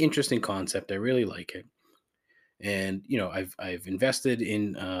very interesting concept. I really like it. And, I've invested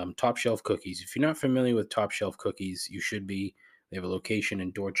in Top Shelf Cookies. If you're not familiar with Top Shelf Cookies, you should be. They have a location in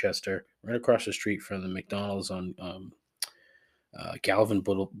Dorchester, right across the street from the McDonald's on Galvin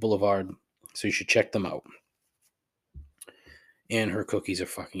Boulevard. So you should check them out. And her cookies are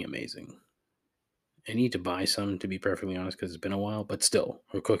fucking amazing. I need to buy some, to be perfectly honest, because it's been a while. But still,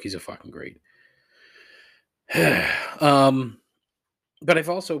 her cookies are fucking great. But I've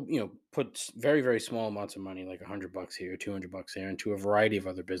also, put very, very small amounts of money, like $100 here, $200 there, into a variety of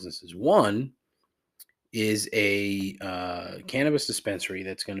other businesses. One is a cannabis dispensary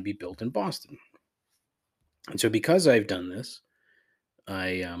that's going to be built in Boston. And so because I've done this,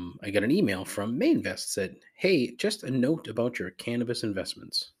 I got an email from Mainvest said, hey, just a note about your cannabis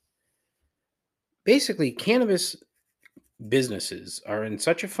investments. Basically, cannabis businesses are in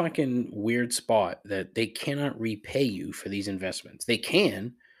such a fucking weird spot that they cannot repay you for these investments. They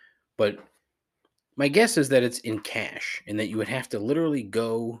can, but my guess is that it's in cash and that you would have to literally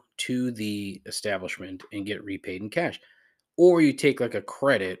go to the establishment and get repaid in cash. Or you take a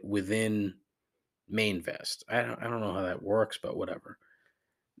credit within Mainvest. I don't know how that works, but whatever.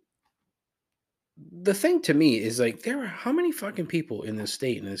 The thing to me is how many fucking people in this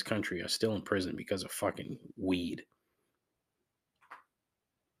state and this country are still in prison because of fucking weed?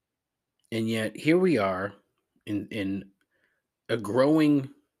 And yet here we are in a growing,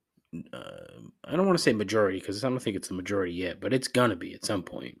 I don't want to say majority because I don't think it's the majority yet, but it's going to be at some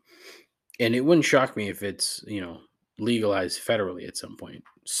point. And it wouldn't shock me if it's, legalized federally at some point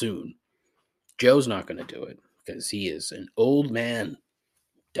soon. Joe's not going to do it because he is an old man,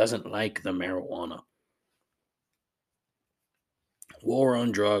 doesn't like the marijuana. War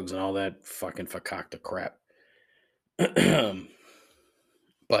on drugs and all that fucking fakakta crap.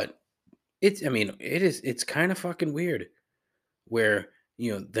 But it's kind of fucking weird where,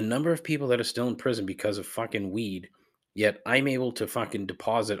 the number of people that are still in prison because of fucking weed Yet I'm able to fucking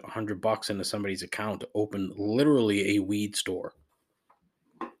deposit $100 into somebody's account to open literally a weed store.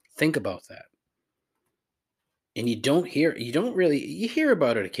 Think about that. And you hear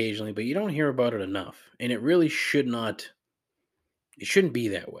about it occasionally, but you don't hear about it enough. And it really it shouldn't be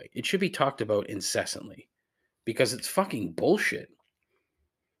that way. It should be talked about incessantly because it's fucking bullshit.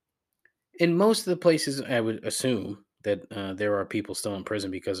 In most of the places, I would assume that there are people still in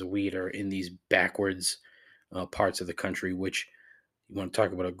prison because of weed or in these backwards parts of the country, which you want to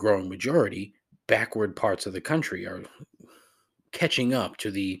talk about a growing majority, backward parts of the country are catching up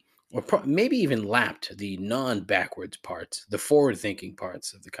to maybe even lapped the non-backwards parts, the forward-thinking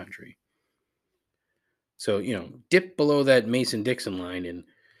parts of the country. So, dip below that Mason-Dixon line and,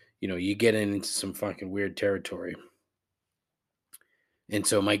 you get into some fucking weird territory. And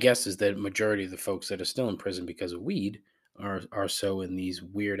so my guess is that majority of the folks that are still in prison because of weed are so in these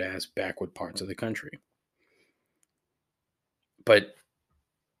weird-ass backward parts of the country. But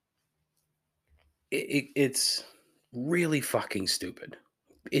it's really fucking stupid.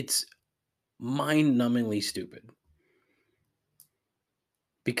 It's mind-numbingly stupid.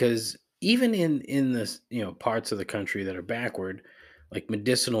 Because even in the parts of the country that are backward, like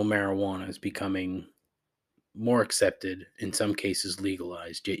medicinal marijuana is becoming more accepted, in some cases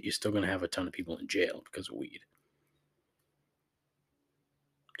legalized, yet you're still going to have a ton of people in jail because of weed.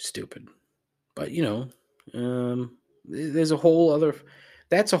 Stupid. But there's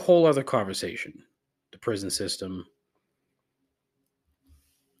that's a whole other conversation. The prison system,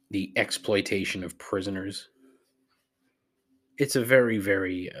 the exploitation of prisoners. It's a very,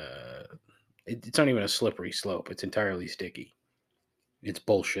 very it's not even a slippery slope. It's entirely sticky. It's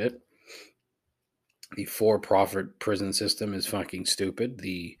bullshit. The for-profit prison system is fucking stupid.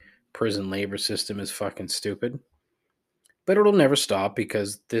 The prison labor system is fucking stupid. But it'll never stop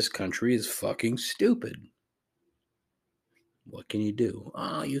because this country is fucking stupid. What can you do?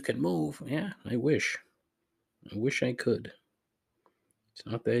 Oh, you can move. Yeah, I wish. I wish I could. It's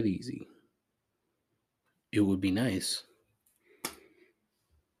not that easy. It would be nice,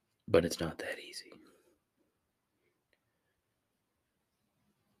 but it's not that easy.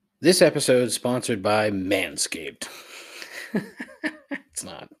 This episode is sponsored by Manscaped. It's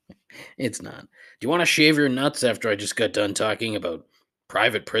not. It's not. Do you want to shave your nuts after I just got done talking about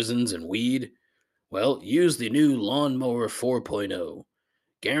private prisons and weed? Well, use the new Lawnmower 4.0.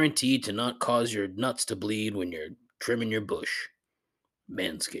 Guaranteed to not cause your nuts to bleed when you're trimming your bush.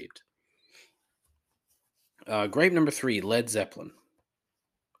 Manscaped. Gripe number 3, Led Zeppelin.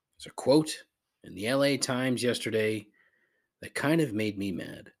 There's a quote in the LA Times yesterday that kind of made me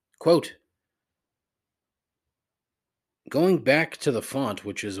mad. Quote, going back to the font,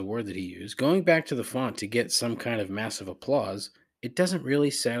 which is a word that he used, going back to the font to get some kind of massive applause, it doesn't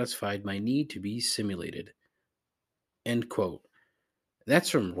really satisfy my need to be simulated. End quote. That's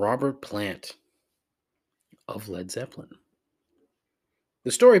from Robert Plant of Led Zeppelin.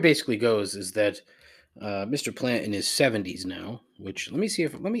 The story basically goes is that Mr. Plant in his 70s now, which let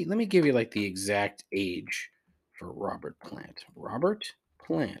me give you like the exact age for Robert Plant. Robert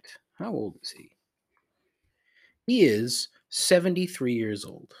Plant, how old is he? He is 73 years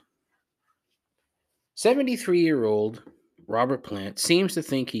old. 73-year-old Robert Plant seems to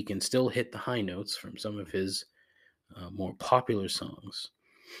think he can still hit the high notes from some of his more popular songs.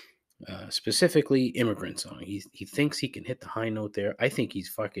 Specifically, Immigrant Song. He thinks he can hit the high note there. I think he's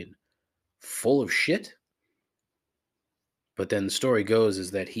fucking full of shit. But then the story goes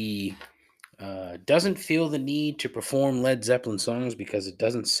is that he doesn't feel the need to perform Led Zeppelin songs because it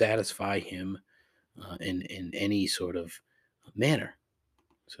doesn't satisfy him in any sort of manner.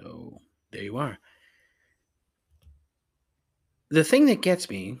 So there you are. The thing that gets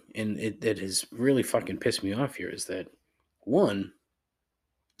me, and that has really fucking pissed me off here, is that one,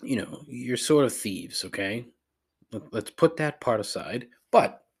 you're sort of thieves, okay? Let's put that part aside.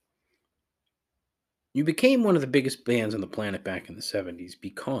 But you became one of the biggest bands on the planet back in the 70s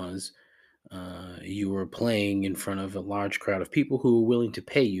because you were playing in front of a large crowd of people who were willing to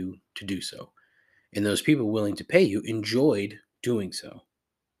pay you to do so. And those people willing to pay you enjoyed doing so.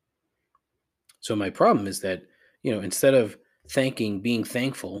 So my problem is that, instead of being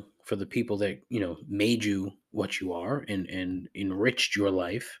thankful for the people that, made you what you are and enriched your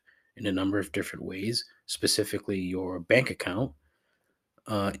life in a number of different ways, specifically your bank account,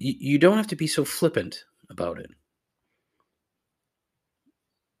 you don't have to be so flippant about it.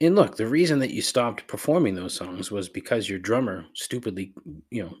 And look, the reason that you stopped performing those songs was because your drummer stupidly,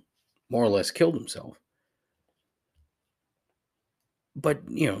 more or less killed himself. But,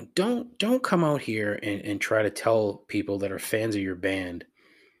 don't come out here and try to tell people that are fans of your band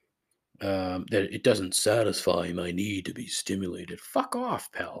that it doesn't satisfy my need to be stimulated. Fuck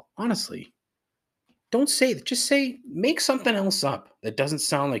off, pal. Honestly, don't say that. Just say, make something else up that doesn't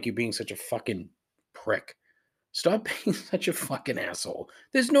sound like you're being such a fucking prick. Stop being such a fucking asshole.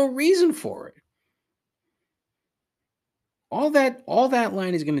 There's no reason for it. All that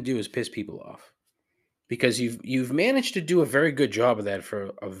line is going to do is piss people off because you've managed to do a very good job of that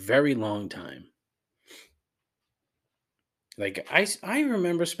for a very long time. Like I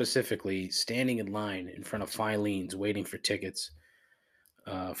remember specifically standing in line in front of Filene's waiting for tickets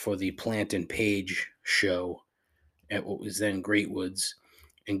for the Plant and Page show at what was then Great Woods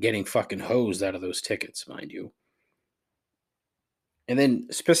and getting fucking hosed out of those tickets, mind you. And then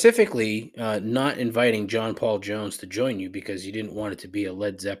specifically not inviting John Paul Jones to join you because you didn't want it to be a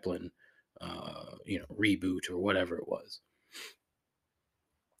Led Zeppelin, reboot or whatever it was.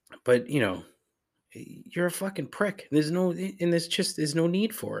 But you're a fucking prick. There's no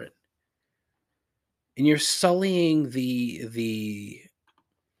need for it. And you're sullying the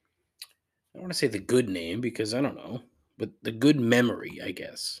I don't want to say the good name because I don't know, but the good memory, I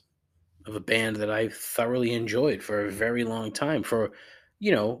guess, of a band that I thoroughly enjoyed for a very long time, for,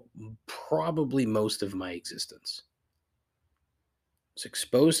 probably most of my existence. I was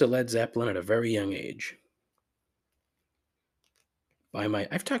exposed to Led Zeppelin at a very young age.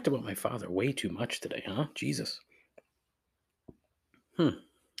 I've talked about my father way too much today, huh? Jesus.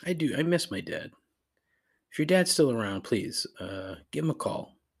 I do. I miss my dad. If your dad's still around, please give him a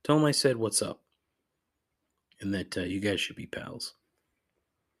call. Tell him I said what's up, and that you guys should be pals.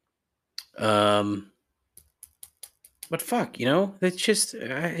 But fuck, it's just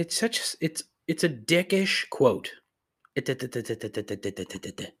it's a dickish quote.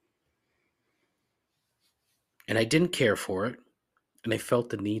 And I didn't care for it, and I felt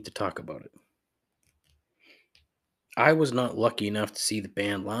the need to talk about it. I was not lucky enough to see the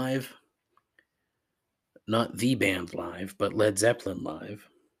band live. Not the band live, but Led Zeppelin live.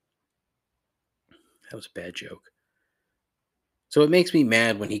 That was a bad joke. So it makes me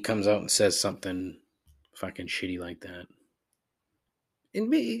mad when he comes out and says something fucking shitty like that.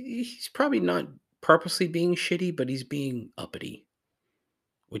 And he's probably not purposely being shitty, but he's being uppity,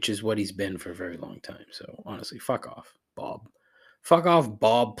 which is what he's been for a very long time. So honestly, fuck off, Bob. Fuck off,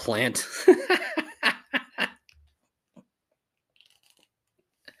 Bob Plant.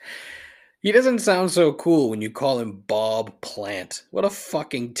 He doesn't sound so cool when you call him Bob Plant. What a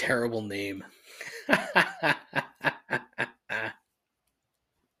fucking terrible name.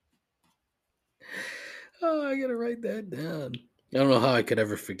 Oh, I gotta write that down. I don't know how I could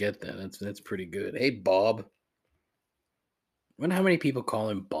ever forget that. That's pretty good. Hey, Bob. I wonder how many people call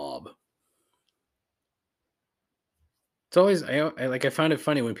him Bob. It's always I find it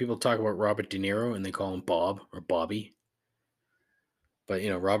funny when people talk about Robert De Niro and they call him Bob or Bobby. But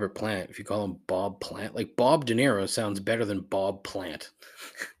Robert Plant, if you call him Bob Plant, like Bob De Niro sounds better than Bob Plant.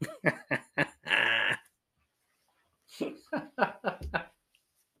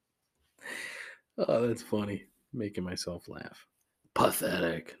 Oh, that's funny. Making myself laugh.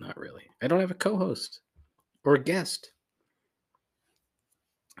 Pathetic. Not really. I don't have a co-host or a guest.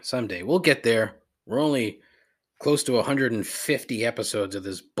 Someday. We'll get there. We're only close to 150 episodes of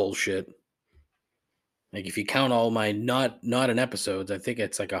this bullshit. Like if you count all my not in episodes, I think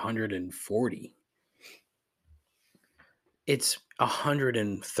it's like 140. It's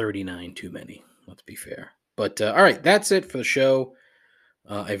 139 too many. Let's be fair. But all right, that's it for the show.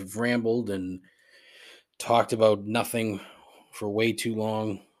 I've rambled and talked about nothing for way too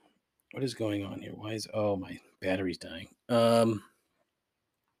long. What is going on here? My battery's dying. But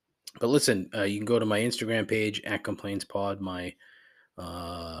listen, you can go to my Instagram page at ComplainsPod, my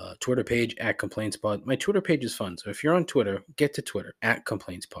Twitter page at ComplainsPod. My Twitter page is fun, so if you're on Twitter, get to Twitter at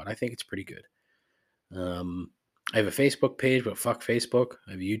ComplainsPod. I think it's pretty good. I have a Facebook page, but fuck Facebook.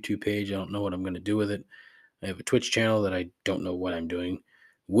 I have a YouTube page. I don't know what I'm going to do with it. I have a Twitch channel that I don't know what I'm doing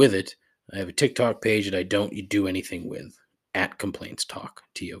with it. I have a TikTok page that I don't do anything with, at Complaints Talk,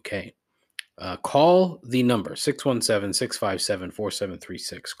 TOK. Call the number,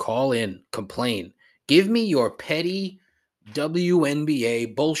 617-657-4736. Call in, complain. Give me your petty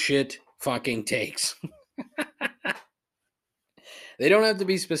WNBA bullshit fucking takes. They don't have to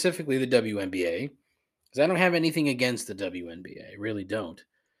be specifically the WNBA, because I don't have anything against the WNBA. I really don't.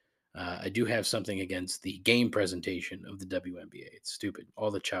 I do have something against the game presentation of the WNBA. It's stupid.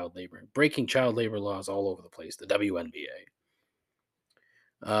 All the child labor, breaking child labor laws all over the place. The WNBA.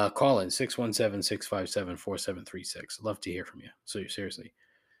 Call in 617-657-4736. Love to hear from you. So seriously.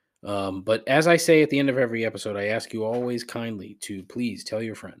 But as I say at the end of every episode, I ask you always kindly to please tell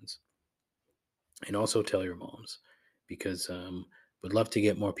your friends and also tell your moms, because Would love to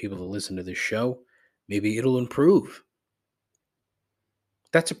get more people to listen to this show. Maybe it'll improve.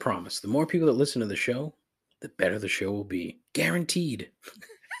 That's a promise. The more people that listen to the show, the better the show will be. Guaranteed.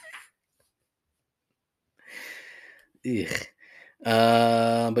 Ugh.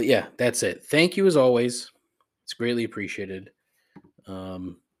 But yeah, that's it. Thank you as always. It's greatly appreciated.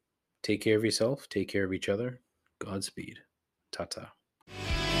 Take care of yourself. Take care of each other. Godspeed. Ta-ta.